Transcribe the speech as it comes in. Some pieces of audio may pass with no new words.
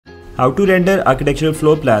How to render architectural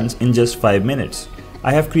floor plans in just 5 minutes.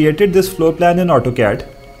 I have created this floor plan in AutoCAD.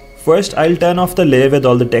 First, I'll turn off the layer with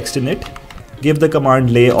all the text in it. Give the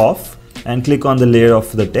command lay off and click on the layer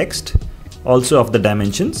of the text, also of the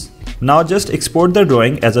dimensions. Now just export the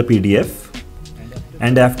drawing as a PDF.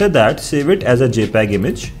 And after that, save it as a JPEG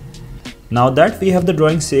image. Now that we have the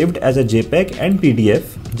drawing saved as a JPEG and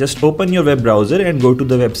PDF, just open your web browser and go to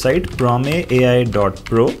the website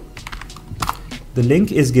promeai.pro. The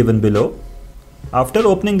link is given below. After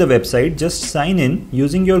opening the website, just sign in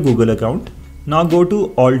using your Google account. Now go to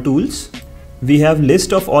All Tools. We have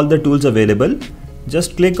list of all the tools available.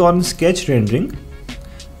 Just click on Sketch Rendering.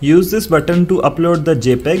 Use this button to upload the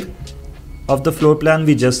JPEG of the floor plan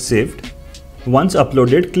we just saved. Once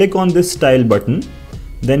uploaded, click on this Style button.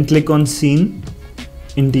 Then click on Scene,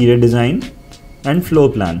 Interior Design and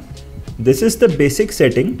Floor Plan. This is the basic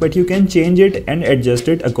setting, but you can change it and adjust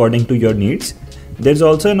it according to your needs. There's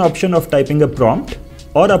also an option of typing a prompt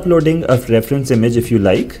or uploading a reference image if you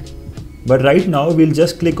like. But right now we'll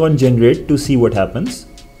just click on Generate to see what happens.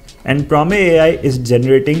 And promeai is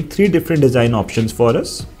generating 3 different design options for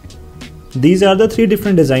us. These are the 3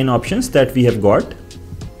 different design options that we have got.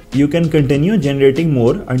 You can continue generating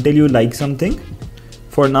more until you like something.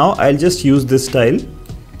 For now, I'll just use this style.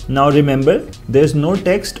 Now remember, there's no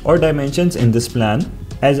text or dimensions in this plan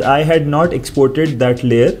as I had not exported that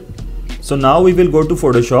layer. So now we will go to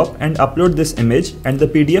Photoshop and upload this image and the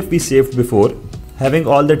PDF we saved before, having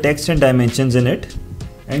all the text and dimensions in it,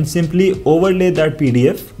 and simply overlay that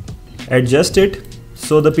PDF, adjust it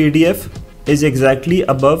so the PDF is exactly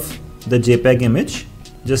above the JPEG image.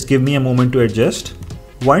 Just give me a moment to adjust.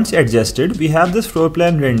 Once adjusted, we have this floor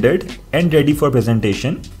plan rendered and ready for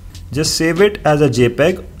presentation. Just save it as a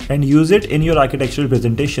JPEG and use it in your architectural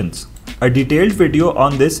presentations. A detailed video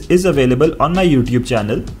on this is available on my YouTube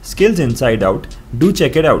channel, Skills Inside Out. Do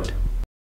check it out.